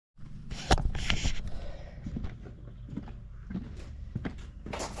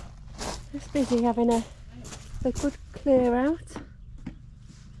Just busy having a good clear out.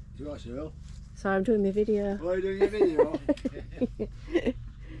 Do you want to? Sorry, I'm doing my video. Oh, you're doing your video?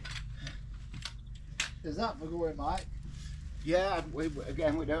 Is that for going, Mike? Yeah, we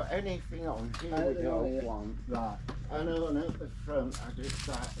don't anything on here we don't want. Right. I know, and at the front I just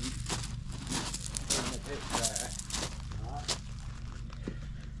that and a bit there. Right.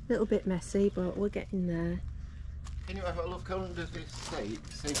 Little bit messy, but we're getting there. Can you have a look under this seat,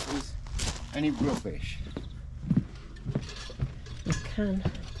 see if there's any rubbish?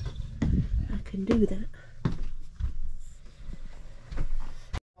 I can do that.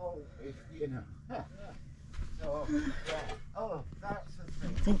 Oh, if you know. So, yeah. Oh, that's the I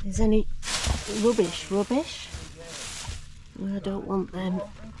thing. don't think there's any rubbish. Well, I don't want them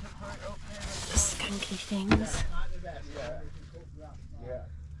skanky things.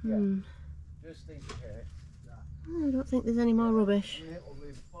 Yeah. Just in case. I don't think there's any more rubbish. It'll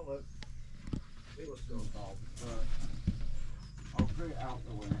be full of little stuff. I'll put it out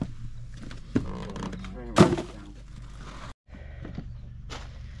the way.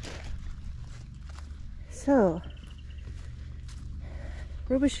 So,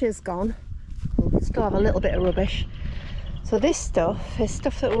 rubbish is gone. We'll still have a little bit of rubbish. So this stuff is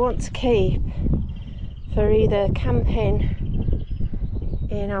stuff that we want to keep for either camping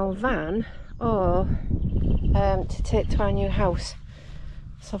in our van or to take to our new house.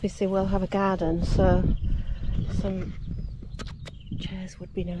 So obviously we'll have a garden, so some chairs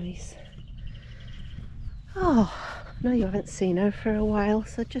would be nice. Oh, no, you haven't seen her for a while,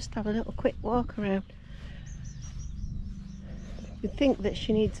 so just have a little quick walk around. You'd think that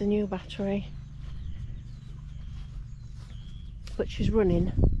she needs a new battery, but she's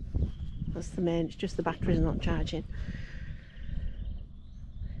running. That's the main, it's just the battery's not charging.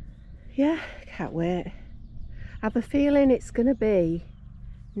 Yeah, can't wait. I have a feeling it's going to be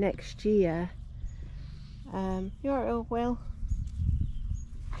next year. You're alright, oh well.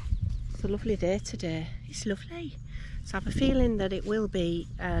 It's a lovely day today. It's lovely. So I have a feeling that it will be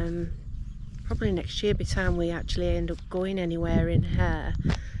probably next year by the time we actually end up going anywhere in her.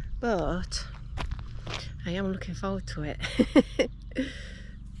 But I am looking forward to it.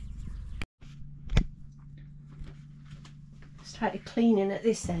 Started cleaning at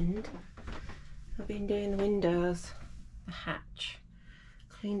this end. I've been doing the windows, the hatch,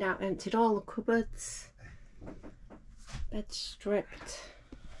 cleaned out, emptied all the cupboards, bed stripped,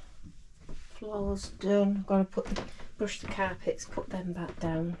 floors done. Got to brush the carpets, put them back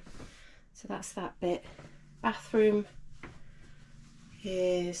down. So that's that bit. Bathroom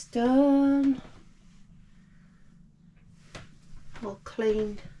is done, all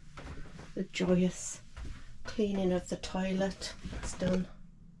cleaned. The joyous cleaning of the toilet, it's done.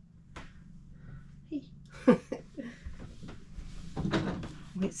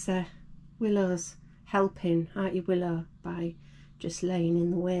 It's Willow's helping, aren't you, Willow, by just laying in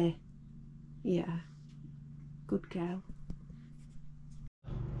the way. Yeah, good girl.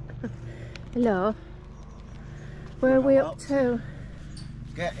 Hello, where are we up to?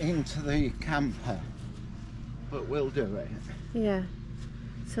 Get into the camper, but we'll do it. Yeah,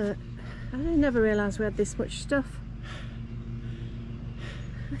 so I never realised we had this much stuff.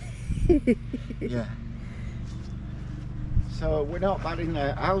 Yeah. So we're not bad in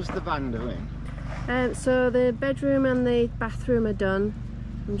there. How's the van doing? So the bedroom and the bathroom are done.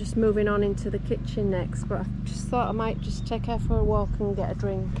 I'm just moving on into the kitchen next, but I just thought I might just take her for a walk and get a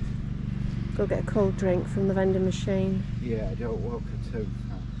drink. Go get a cold drink from the vending machine. Yeah, don't walk her too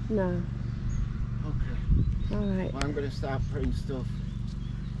fast. No. Okay. Alright. Well, I'm going to start putting stuff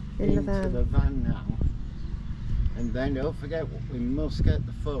In the into the van now. And then don't forget, we must get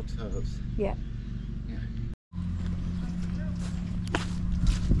the photos. Yeah.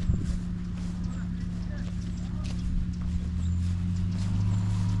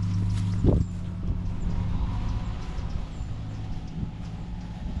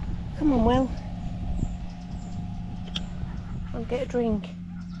 Come on, Will. I'll get a drink.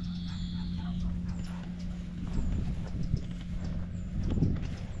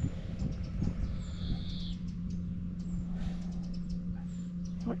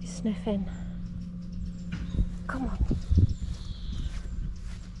 What are you sniffing? Come on.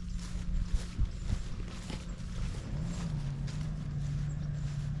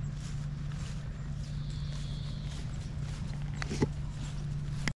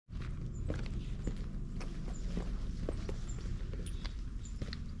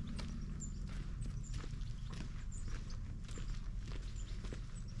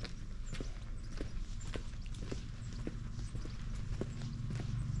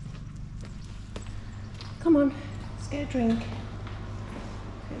 Come on, let's get a drink.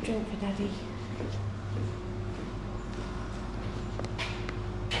 Get drink for Daddy.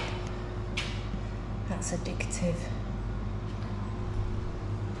 That's addictive.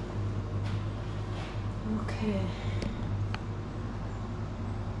 Okay.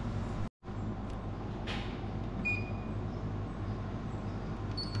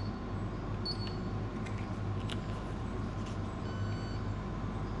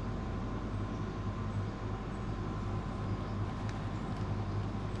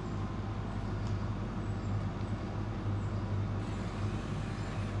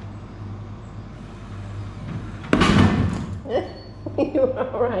 You're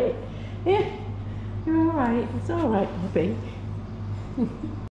alright. Yeah, you're alright. It's alright, Bobby.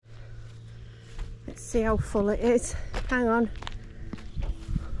 Let's see how full it is. Hang on.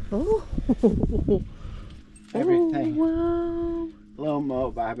 Oh. Everything. Oh, wow.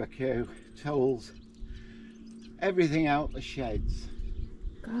 Lawnmower, barbecue, tools, everything out the sheds.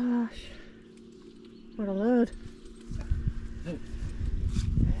 Gosh. What a load.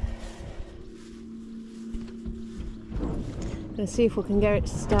 Let's see if we can get it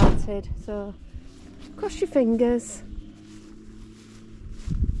started. So, cross your fingers.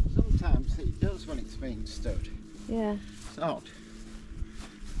 Sometimes it does when it's being stood. Yeah. It's odd.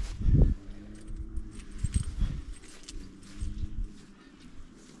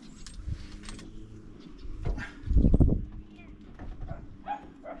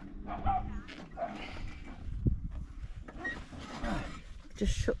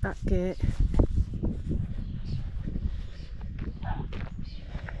 Just shut that gate.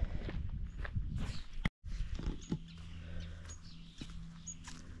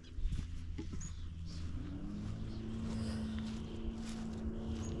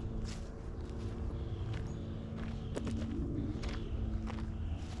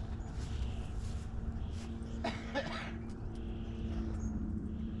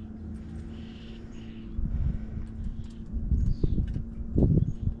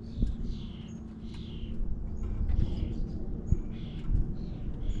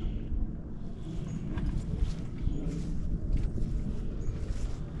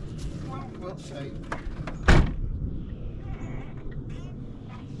 We'll see.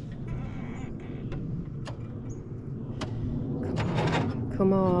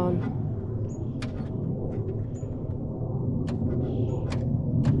 Come on.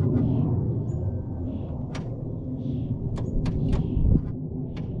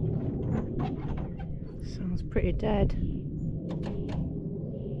 Sounds pretty dead.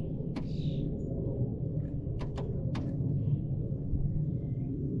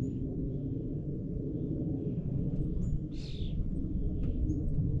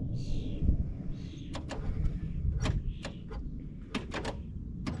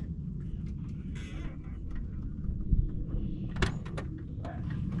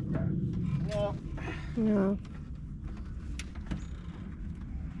 No. No.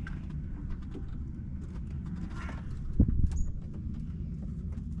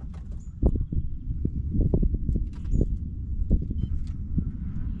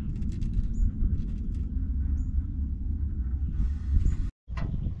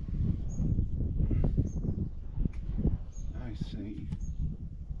 I see.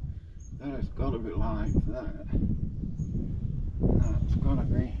 That has got to be live, that. That's got to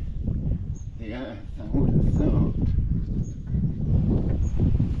be the earth, I would have thought.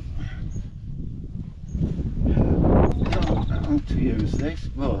 I don't know how to use this,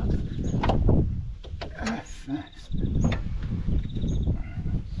 but earth, that's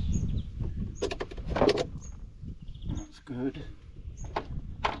good.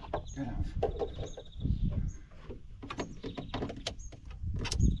 Get off.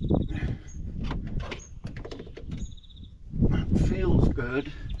 That feels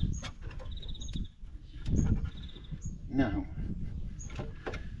good. Now,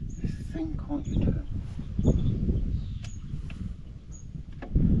 think what you do.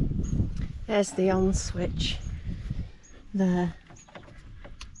 There's the on switch. There.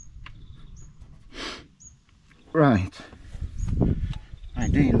 Right.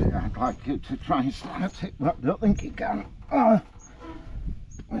 Ideally, I'd like you to try and start it, but I don't think you can. Oh,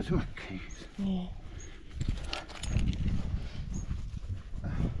 where's my keys? Yeah.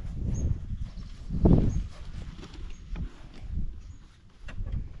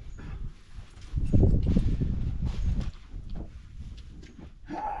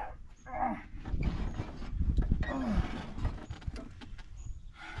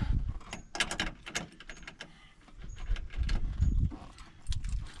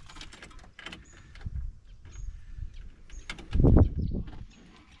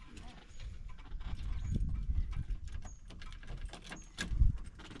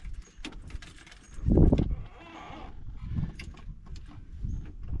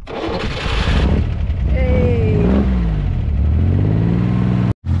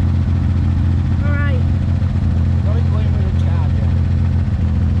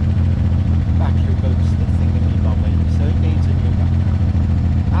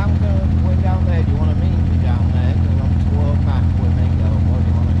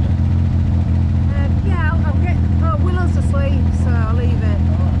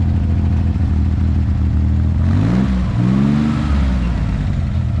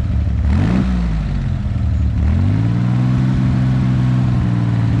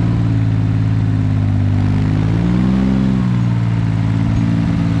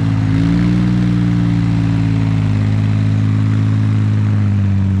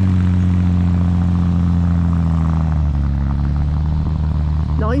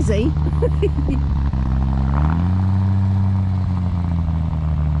 noisy.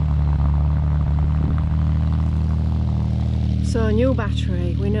 So, new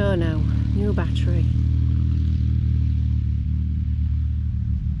battery, we know now. New battery.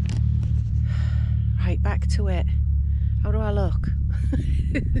 Right, back to it. How do I look?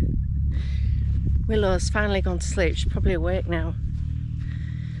 Willow's finally gone to sleep. She's probably awake now.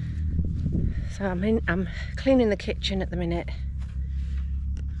 So I'm cleaning the kitchen at the minute.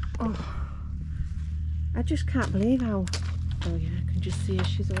 Oh, I just can't believe how. Oh yeah, I can just see her.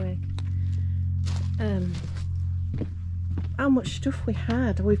 She's awake. How much stuff we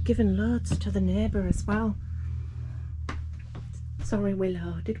had. We've given loads to the neighbour as well. Sorry,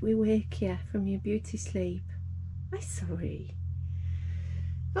 Willow. Did we wake you from your beauty sleep? I'm sorry.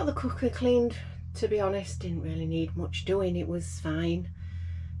 Got the cooker cleaned. To be honest, didn't really need much doing. It was fine.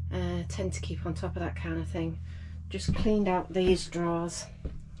 Tend to keep on top of that kind of thing. Just cleaned out these drawers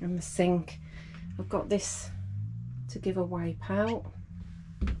and the sink. I've got this to give a wipe out.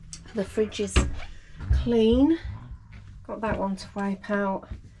 The fridge is clean. Got that one to wipe out.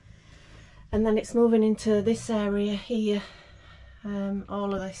 And then it's moving into this area here.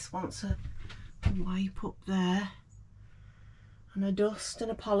 All of this wants a wipe up there. And a dust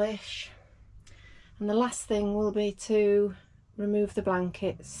and a polish. And the last thing will be to remove the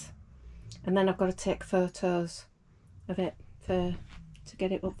blankets, and then I've got to take photos of it to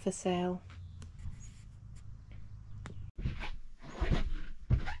get it up for sale.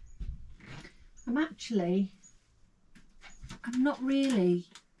 I'm not really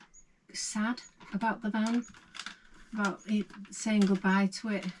sad about the van, about it, saying goodbye to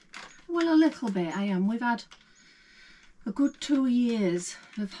it. Well, a little bit I am. We've had a good 2 years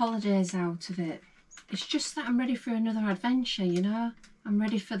of holidays out of it. It's just that I'm ready for another adventure, you know. I'm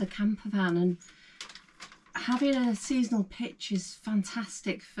ready for the campervan, and having a seasonal pitch is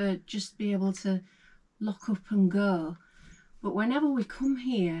fantastic for just be able to lock up and go. But whenever we come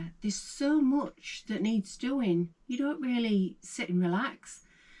here, there's so much that needs doing. You don't really sit and relax.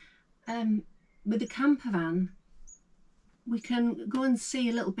 With the campervan, we can go and see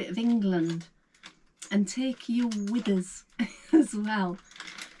a little bit of England and take you with us as well.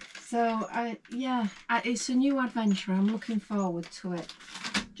 So it's a new adventure. I'm looking forward to it.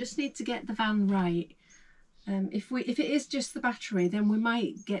 Just need to get the van right. If it is just the battery, then we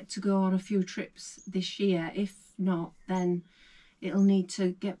might get to go on a few trips this year. If not, then it'll need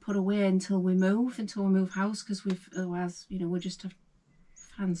to get put away until we move house, because otherwise, you know, we'll just have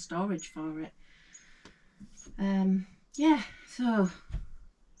fan storage for it. Yeah, so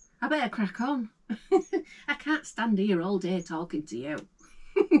I better crack on. I can't stand here all day talking to you.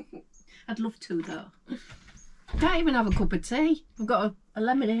 I'd love to though. Can't even have a cup of tea. I've got a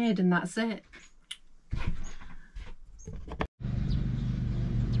lemonade and that's it.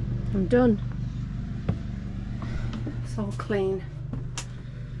 I'm done. It's all clean.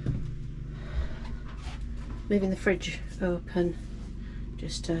 Leaving the fridge open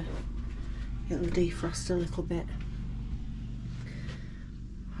just to it'll defrost a little bit.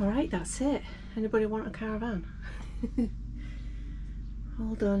 Alright, that's it. Anybody want a caravan?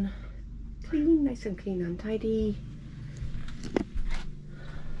 All done. Clean, nice and clean and tidy.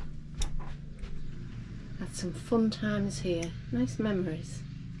 Had some fun times here. Nice memories.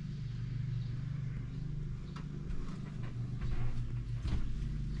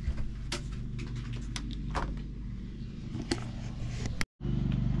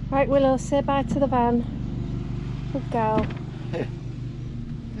 Right, Willow, say bye to the van. Good girl.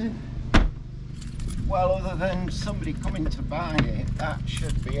 Well, other than somebody coming to buy it, that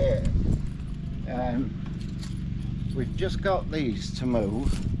should be it. We've just got these to move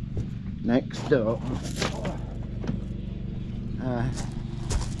next door. Which are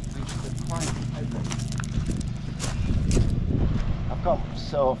quite heavy. I've got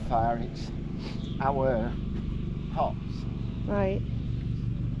so far, it's our pots. Right.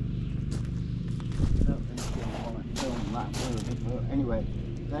 I don't think you'll want to film that, will you? But anyway,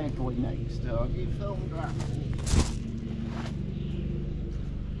 they're going next door. Have you filmed that?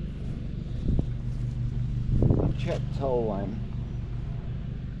 I've checked all them.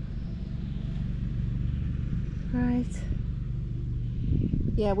 Right.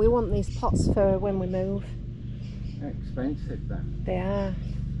 Yeah, we want these pots for when we move. They're expensive then. They are.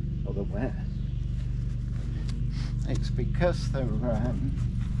 Oh, they're wet. It's because they're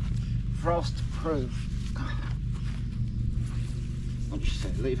frost proof. What'd you say?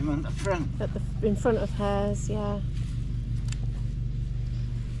 Leave them at the front? In front of hers, yeah.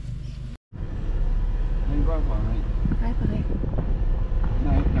 And bye bye. Bye bye.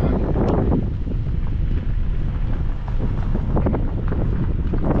 Night night.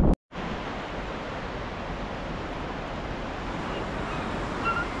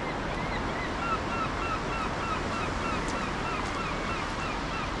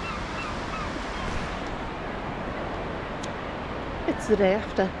 It's the day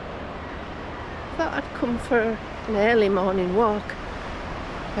after. Thought I'd come for an early morning walk.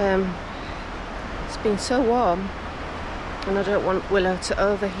 It's been so warm and I don't want Willow to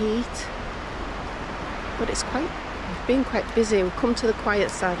overheat, but it's been quite busy. We've come to the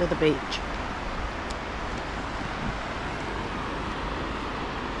quiet side of the beach.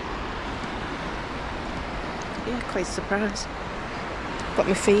 Yeah, quite surprised. Got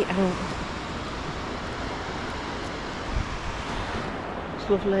my feet out. It's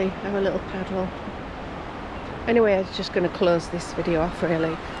lovely, have a little paddle. Anyway, I was just going to close this video off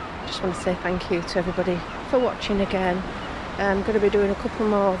really. Just want to say thank you to everybody for watching again. I'm going to be doing a couple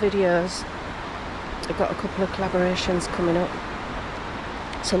more videos. I've got a couple of collaborations coming up,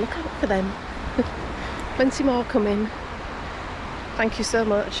 so look out for them. Plenty more coming. Thank you so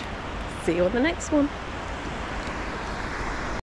much. See you on the next one.